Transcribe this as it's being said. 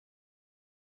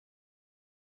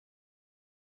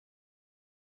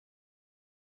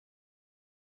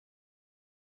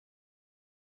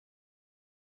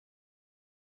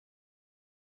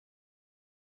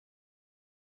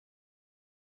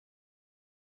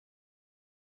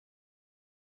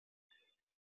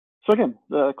So again,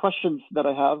 the questions that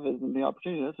I have is, and the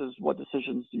opportunity is what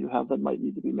decisions do you have that might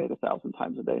need to be made 1,000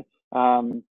 times a day?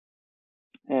 And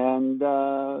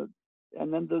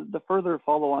then the further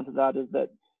follow on to that is that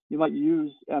you might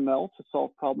use ML to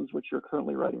solve problems which you're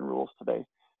currently writing rules today.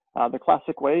 The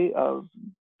classic way of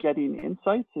getting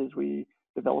insights is we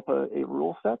develop a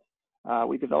rule set,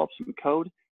 we develop some code,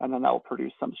 and then that will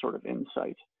produce some sort of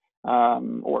insight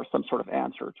or some sort of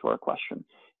answer to our question.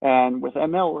 And with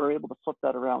ML, we're able to flip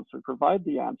that around. So we provide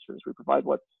the answers, we provide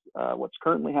what's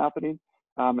currently happening,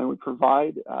 and we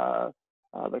provide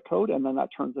the code, and then that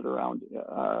turns it around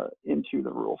into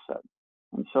the rule set.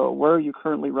 And so where are you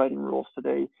currently writing rules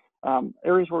today?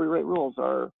 Areas where we write rules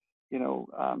are,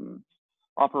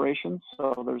 operations.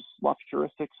 So there's lots of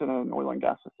heuristics in an oil and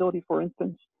gas facility, for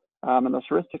instance. And those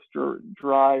heuristics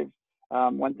drive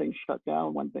when things shut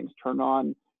down, when things turn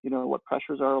on, what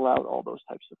pressures are allowed, all those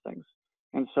types of things.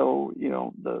 And so,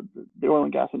 the oil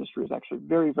and gas industry is actually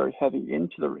very, very heavy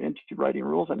into writing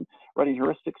rules and writing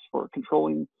heuristics for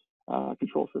controlling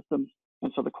control systems.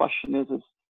 And so the question is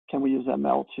can we use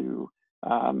ML to,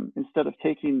 instead of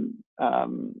taking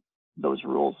those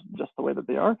rules just the way that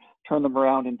they are, turn them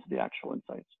around into the actual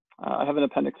insights? I have an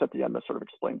appendix at the end that sort of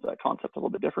explains that concept a little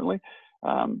bit differently,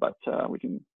 but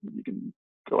you can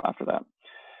go after that.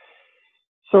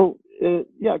 So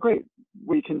yeah, great.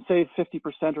 We can save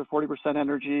 50% or 40%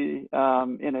 energy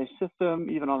in a system,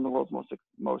 even on the world's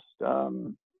most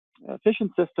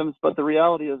efficient systems. But the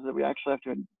reality is that we actually have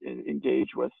to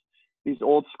engage with these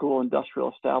old school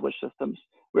industrial established systems.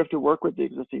 We have to work with the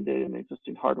existing data and the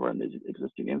existing hardware and the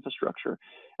existing infrastructure.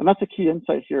 And that's a key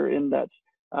insight here in that,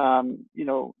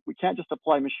 we can't just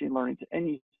apply machine learning to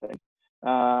anything.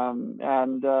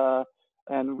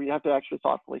 And we have to actually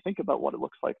thoughtfully think about what it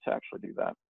looks like to actually do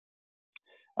that.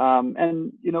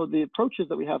 The approaches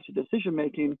that we have to decision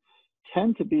making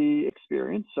tend to be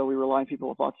experience. So we rely on people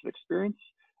with lots of experience.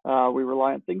 We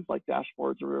rely on things like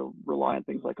dashboards, or we rely on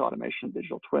things like automation and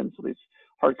digital twins, so these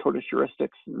hard-coded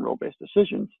heuristics and rule-based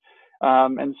decisions.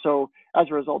 And so as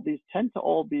a result, these tend to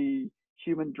all be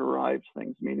human-derived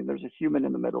things, meaning there's a human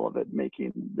in the middle of it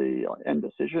making the end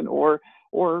decision or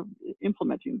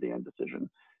implementing the end decision.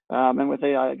 And with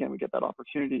AI, again, we get that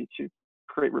opportunity to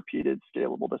create repeated,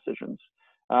 scalable decisions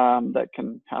that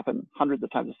can happen hundreds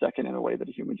of times a second in a way that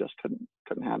a human just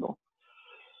couldn't handle.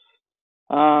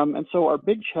 And so our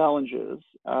big challenges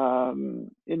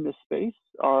in this space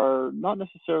are not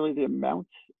necessarily the amount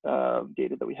of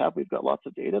data that we have. We've got lots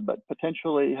of data, but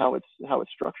potentially how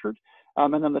it's structured,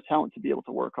 and then the talent to be able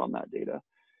to work on that data.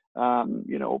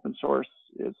 Open source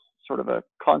is sort of a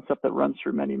concept that runs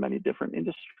through many, many different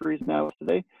industries now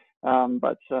today.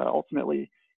 But ultimately,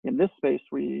 in this space,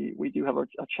 we do have a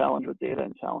challenge with data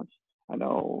and talent. I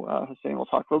know Hossein will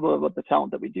talk a little bit about the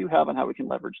talent that we do have and how we can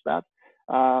leverage that.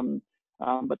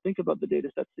 But think about the data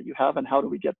sets that you have and how do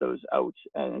we get those out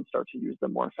and start to use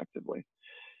them more effectively.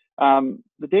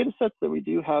 The data sets that we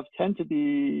do have tend to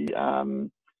be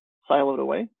siloed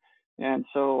away. And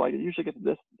so I usually get to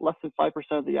this, less than 5%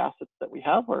 of the assets that we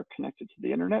have are connected to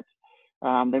the internet.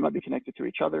 They might be connected to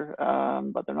each other,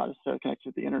 but they're not necessarily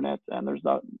connected to the internet. And there's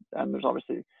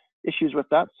obviously issues with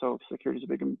that. So security is a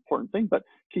big important thing, but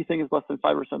key thing is less than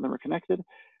 5% of them are connected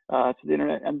to the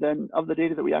internet. And then of the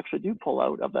data that we actually do pull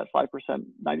out of that 5%,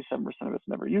 97% of it's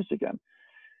never used again.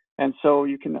 And so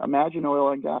you can imagine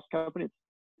oil and gas company,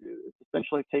 it's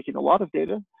essentially taking a lot of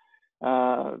data,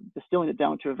 distilling it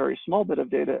down to a very small bit of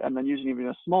data, and then using even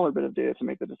a smaller bit of data to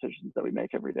make the decisions that we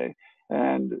make every day.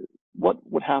 And what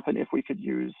would happen if we could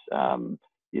use,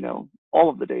 all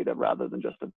of the data rather than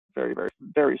just a very, very,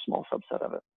 very small subset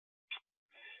of it?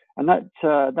 And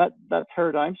that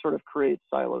paradigm sort of creates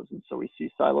silos. And so we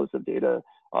see silos of data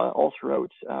all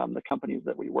throughout the companies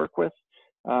that we work with.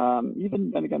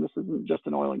 And again, this isn't just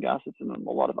in oil and gas, it's in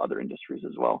a lot of other industries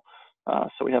as well.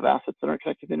 So we have assets that are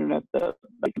connected to the internet that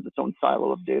becomes its own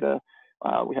silo of data.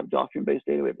 We have document-based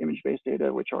data, we have image-based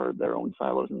data, which are their own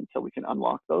silos, and until we can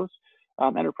unlock those.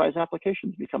 Enterprise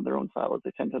applications become their own silos.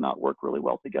 They tend to not work really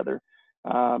well together.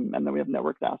 And then we have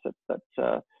networked assets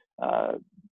that,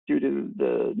 due to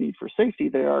the need for safety,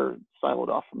 they are siloed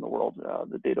off from the world.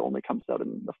 The data only comes out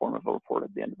in the form of a report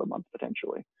at the end of the month,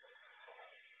 potentially.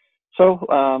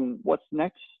 So what's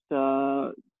next?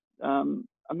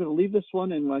 I'm going to leave this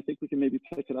one, and I think we can maybe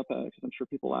pick it up because I'm sure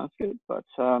people ask it. But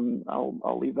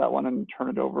I'll leave that one and turn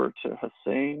it over to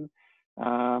Hossein.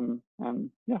 And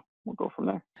yeah, we'll go from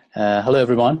there. Hello,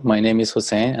 everyone. My name is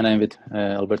Hossein, and I'm with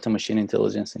Alberta Machine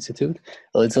Intelligence Institute.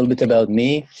 A little bit about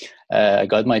me. I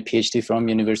got my PhD from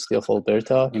University of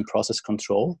Alberta in process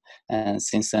control. And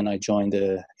since then, I joined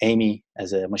Amii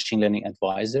as a machine learning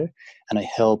advisor. And I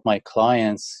help my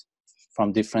clients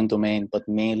from different domains, but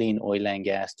mainly in oil and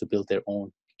gas, to build their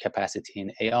own capacity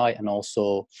in AI, and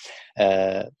also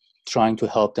trying to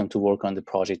help them to work on the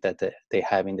project that they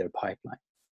have in their pipeline.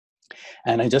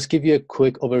 And I just give you a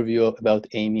quick overview about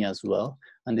Amii as well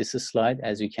on this slide.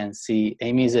 As you can see,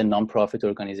 Amii is a nonprofit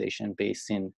organization based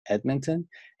in Edmonton,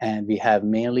 and we have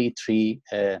mainly three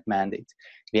mandates.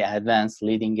 We advance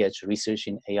leading-edge research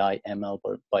in AI, ML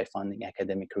by funding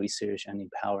academic research and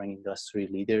empowering industry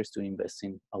leaders to invest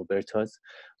in Alberta's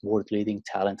world-leading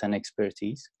talent and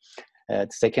expertise.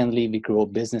 Secondly, we grow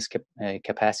business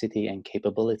capacity and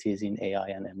capabilities in AI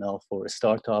and ML for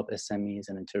startup, SMEs,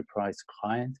 and enterprise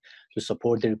clients to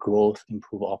support their growth,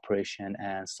 improve operation,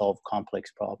 and solve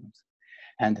complex problems.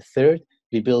 And third,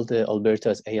 we build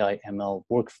Alberta's AI ML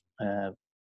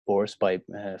workforce by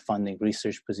funding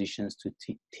research positions to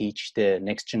teach the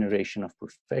next generation of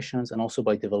professions, and also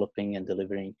by developing and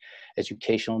delivering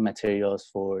educational materials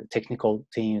for technical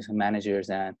teams, managers,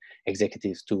 and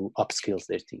executives to upskill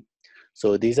their team.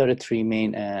 So these are the three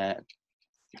main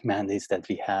mandates that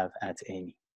we have at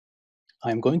Amii.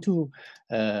 I'm going to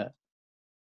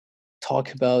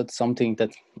talk about something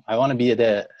that I want to be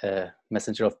the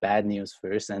messenger of bad news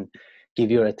first, and give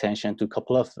your attention to a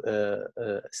couple of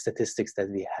statistics that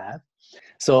we have.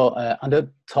 So on the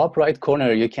top right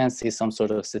corner, you can see some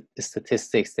sort of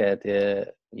statistics that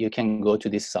you can go to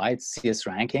this site, CS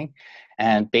ranking,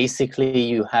 and basically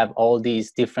you have all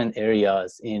these different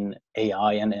areas in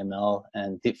AI and ML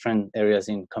and different areas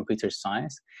in computer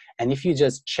science. And if you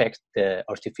just check the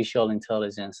artificial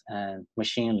intelligence and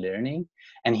machine learning,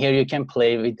 and here you can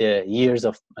play with the years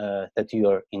of that you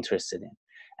are interested in.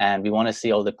 And we want to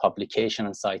see all the publication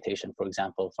and citation, for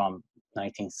example, from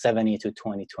 1970 to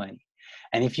 2020.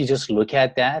 And if you just look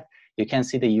at that, you can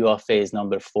see the UFA is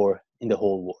number 4 in the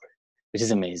whole world, which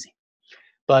is amazing.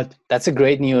 But that's a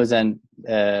great news, and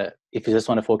if you just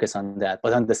want to focus on that.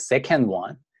 But on the second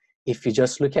one, if you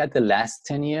just look at the last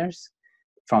 10 years,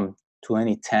 from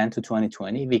 2010 to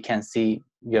 2020, we can see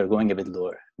we are going a bit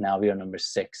lower. Now we are number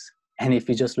 6. And if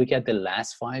you just look at the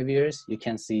last 5 years, you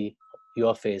can see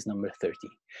UFA is number 30.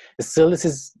 Still,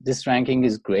 this ranking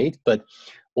is great, but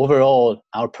overall,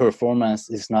 our performance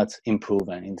is not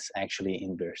improving. It's actually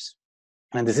inverse.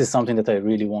 And this is something that I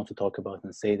really want to talk about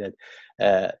and say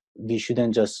that we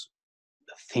shouldn't just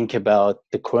think about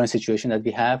the current situation that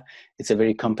we have. It's a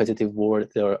very competitive world.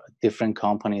 There are different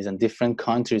companies and different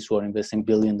countries who are investing $1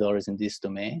 billion in this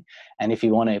domain. And if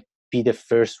you want to be the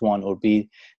first one or be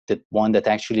the one that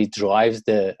actually drives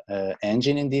the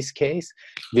engine in this case,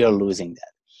 we are losing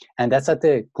that. And that's at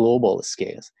the global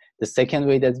scales. The second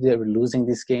way that we are losing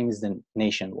this game is the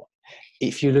nationwide.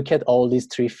 If you look at all these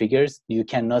 3 figures, you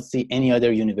cannot see any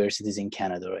other universities in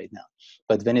Canada right now.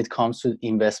 But when it comes to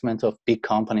investment of big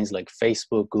companies like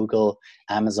Facebook, Google,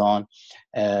 Amazon,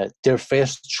 their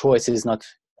first choice is not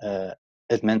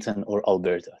Edmonton or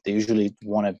Alberta. They usually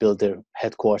want to build their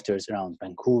headquarters around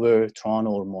Vancouver,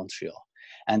 Toronto, or Montreal.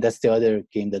 And that's the other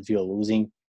game that we are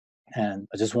losing. And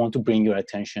I just want to bring your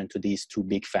attention to these 2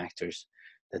 big factors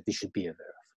that we should be aware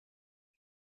of.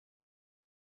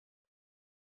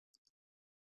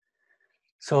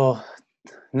 So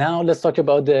now let's talk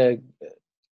about the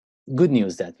good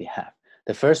news that we have.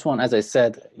 The first one, as I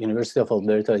said, University of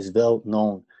Alberta is well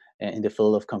known in the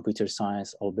field of computer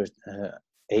science,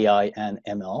 AI and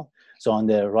ML. So on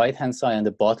the right-hand side, on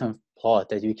the bottom plot,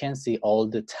 that you can see all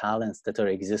the talents that are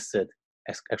existed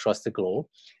across the globe.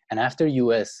 And after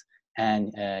US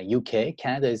and UK,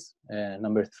 Canada is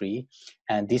number 3.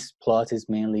 And this plot is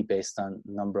mainly based on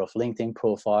number of LinkedIn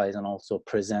profiles and also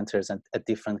presenters at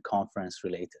different conference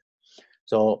related.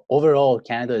 So overall,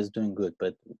 Canada is doing good,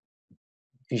 but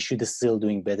we should still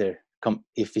doing better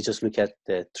if we just look at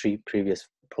the 3 previous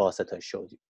plots that I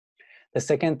showed you. The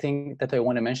second thing that I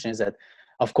want to mention is that,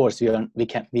 of course, we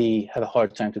have a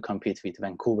hard time to compete with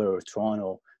Vancouver or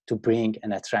Toronto to bring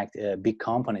and attract big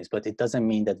companies, but it doesn't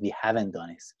mean that we haven't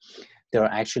done it. There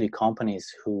are actually companies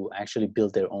who actually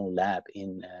build their own lab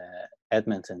in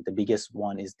Edmonton. The biggest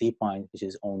one is DeepMind, which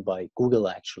is owned by Google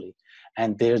actually.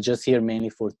 And they're just here mainly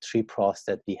for 3 profs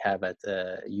that we have at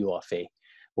UFA,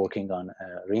 working on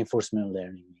reinforcement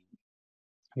learning.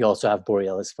 We also have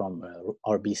Borealis from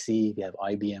RBC, we have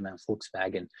IBM and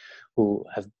Volkswagen who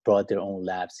have brought their own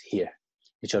labs here,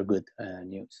 which are good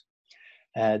news.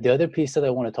 The other piece that I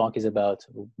want to talk is about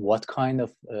what kind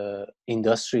of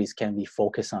industries can we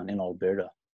focus on in Alberta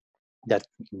that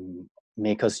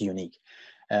make us unique.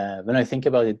 When I think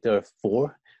about it, there are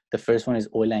 4. The first one is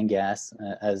oil and gas.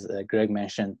 As Greg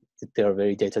mentioned, they are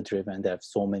very data-driven. They have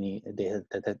so many data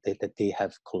that they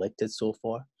have collected so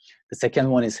far. The second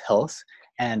one is health.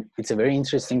 And it's a very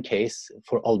interesting case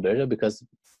for Alberta because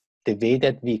the way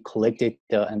that we collect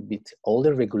data and with all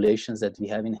the regulations that we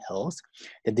have in health,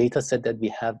 the data set that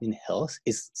we have in health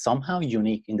is somehow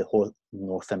unique in the whole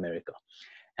North America.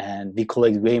 And we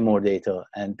collect way more data,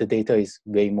 and the data is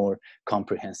way more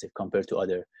comprehensive compared to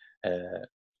other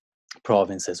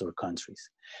provinces or countries.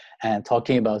 And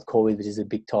talking about COVID, which is a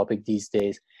big topic these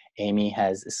days, Amii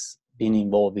has been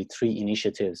involved with 3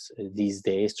 initiatives these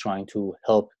days trying to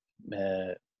help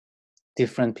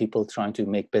different people trying to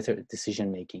make better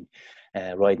decision making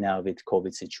right now with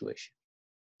COVID situation.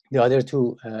 The other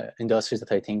 2 industries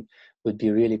that I think would be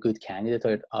really good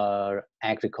candidates are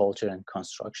agriculture and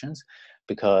constructions,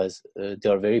 because they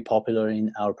are very popular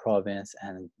in our province,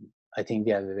 and I think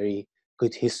we have a very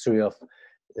good history of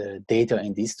data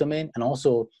in this domain. And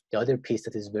also the other piece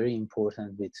that is very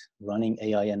important with running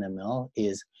AI and ML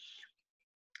is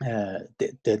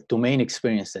the domain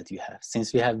experience that you have.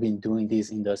 Since we have been doing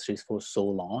these industries for so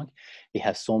long, we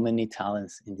have so many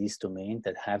talents in this domain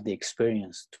that have the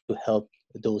experience to help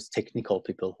those technical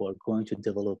people who are going to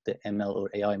develop the ML or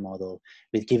AI model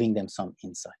with giving them some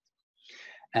insight.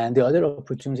 And the other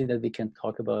opportunity that we can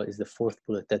talk about is the 4th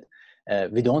bullet, that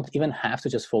we don't even have to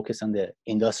just focus on the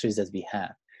industries that we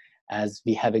have. As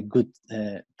we have a good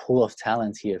pool of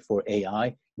talent here for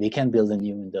AI, we can build a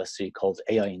new industry called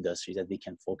AI industry that we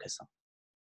can focus on.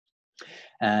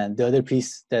 And the other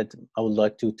piece that I would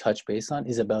like to touch base on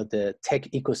is about the tech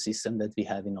ecosystem that we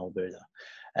have in Alberta.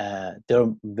 There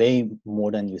are way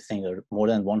more than you think, or more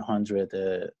than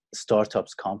 100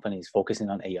 startups, companies focusing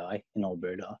on AI in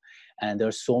Alberta. And there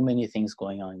are so many things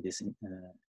going on in this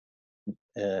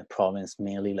province,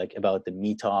 mainly like about the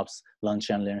meetups, lunch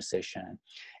and learn session.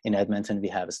 In Edmonton, we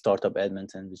have a Startup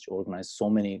Edmonton, which organizes so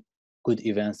many good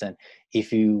events. And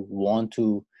if you want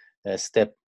to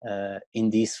step in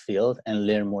this field and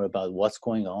learn more about what's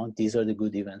going on, these are the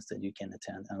good events that you can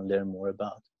attend and learn more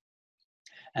about.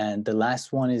 And the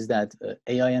last one is that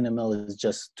AI and ML is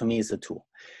just, to me, is a tool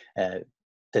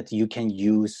that you can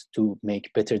use to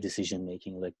make better decision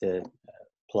making, like the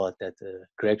plot that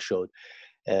Greg showed.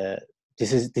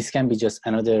 This can be just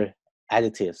another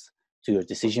additives to your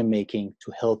decision making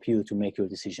to help you to make your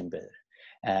decision better.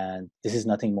 And this is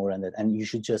nothing more than that. And you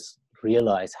should just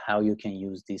realize how you can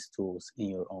use these tools in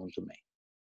your own domain.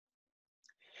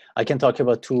 I can talk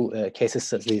about 2 case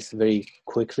studies very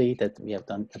quickly that we have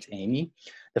done at Amii.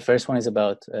 The first one is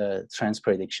about trends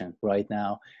prediction. Right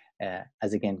now,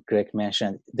 as again Greg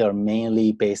mentioned, they're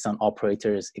mainly based on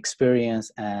operators'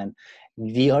 experience, and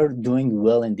we are doing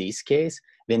well in this case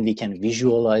when we can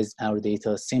visualize our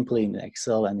data simply in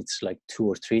Excel, and it's like 2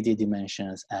 or 3D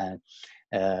dimensions, and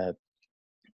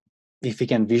if we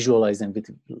can visualize them with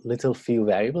little few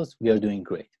variables, we are doing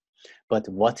great. But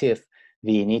what if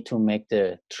we need to make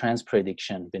the trends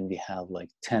prediction when we have like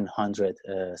 100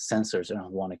 sensors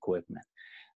around one equipment?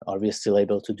 Are we still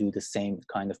able to do the same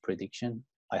kind of prediction?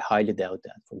 I highly doubt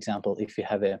that. For example, if you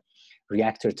have a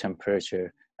reactor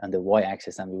temperature and the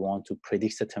y-axis and we want to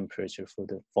predict the temperature for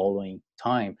the following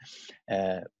time,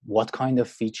 what kind of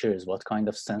features, what kind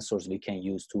of sensors we can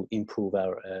use to improve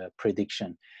our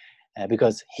prediction?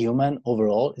 Because human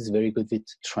overall is very good with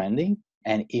trending,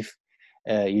 and if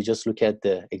you just look at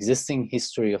the existing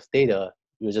history of data,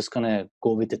 you're just gonna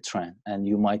go with the trend, and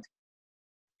you might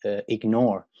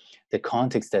ignore the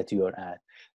context that you are at.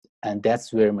 And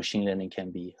that's where machine learning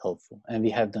can be helpful. And we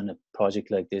have done a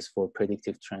project like this for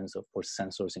predictive trends for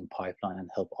sensors in pipeline and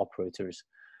help operators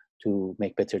to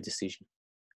make better decisions.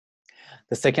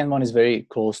 The second one is very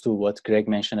close to what Greg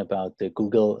mentioned about the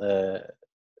Google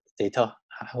data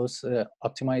house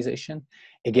optimization.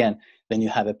 Again, when you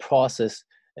have a process,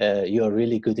 you are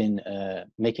really good in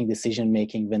making decision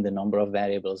making when the number of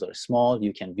variables are small.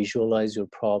 You can visualize your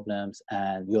problems,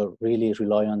 and you're really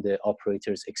rely on the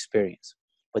operator's experience.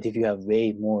 But if you have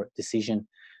way more decision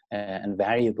and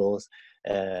variables,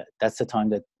 that's the time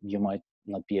that you might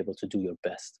not be able to do your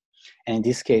best. And in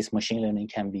this case, machine learning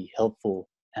can be helpful.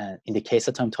 And in the case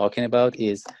that I'm talking about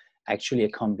is actually a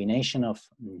combination of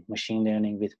machine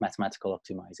learning with mathematical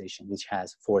optimization, which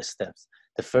has 4 steps.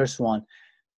 The first one,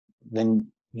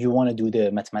 when you want to do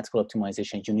the mathematical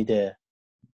optimization, you need a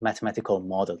mathematical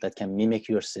model that can mimic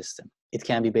your system. It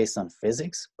can be based on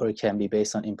physics, or it can be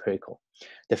based on empirical.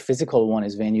 The physical one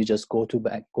is when you just go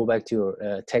back to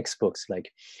your textbooks,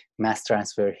 like mass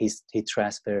transfer, heat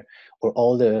transfer, or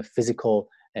all the physical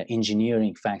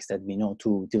engineering facts that we know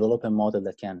to develop a model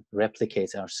that can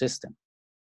replicate our system.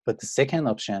 But the second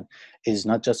option is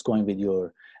not just going with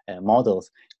your models,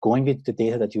 going with the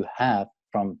data that you have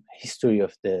from history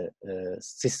of the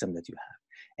system that you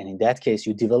have. And in that case,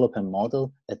 you develop a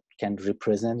model that can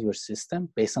represent your system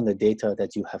based on the data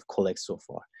that you have collected so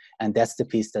far. And that's the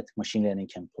piece that machine learning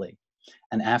can play.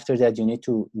 And after that, you need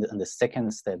to, in the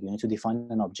second step, you need to define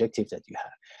an objective that you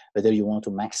have, whether you want to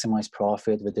maximize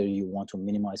profit, whether you want to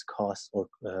minimize costs or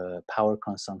power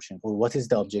consumption, or what is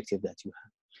the objective that you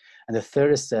have. And the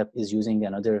third step is using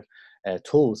another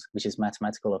tools, which is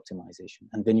mathematical optimization.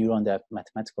 And when you run that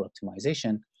mathematical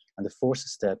optimization, and the fourth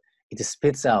step, it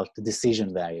spits out the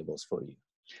decision variables for you.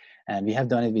 And we have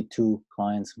done it with two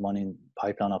clients, one in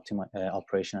pipeline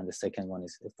operation, and the second one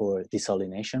is for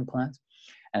desalination plant.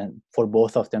 And for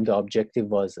both of them, the objective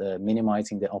was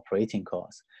minimizing the operating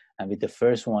costs. And with the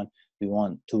first one, we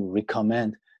want to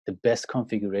recommend the best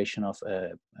configuration of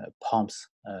pumps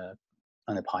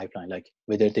on a pipeline, like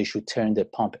whether they should turn the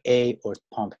pump A or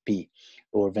pump B,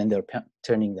 or when they're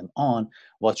turning them on,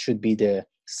 what should be the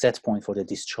set point for the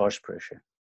discharge pressure,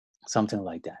 something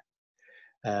like that.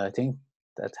 I think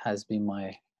that has been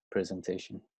my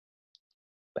presentation.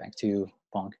 Back to you,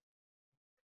 Pong.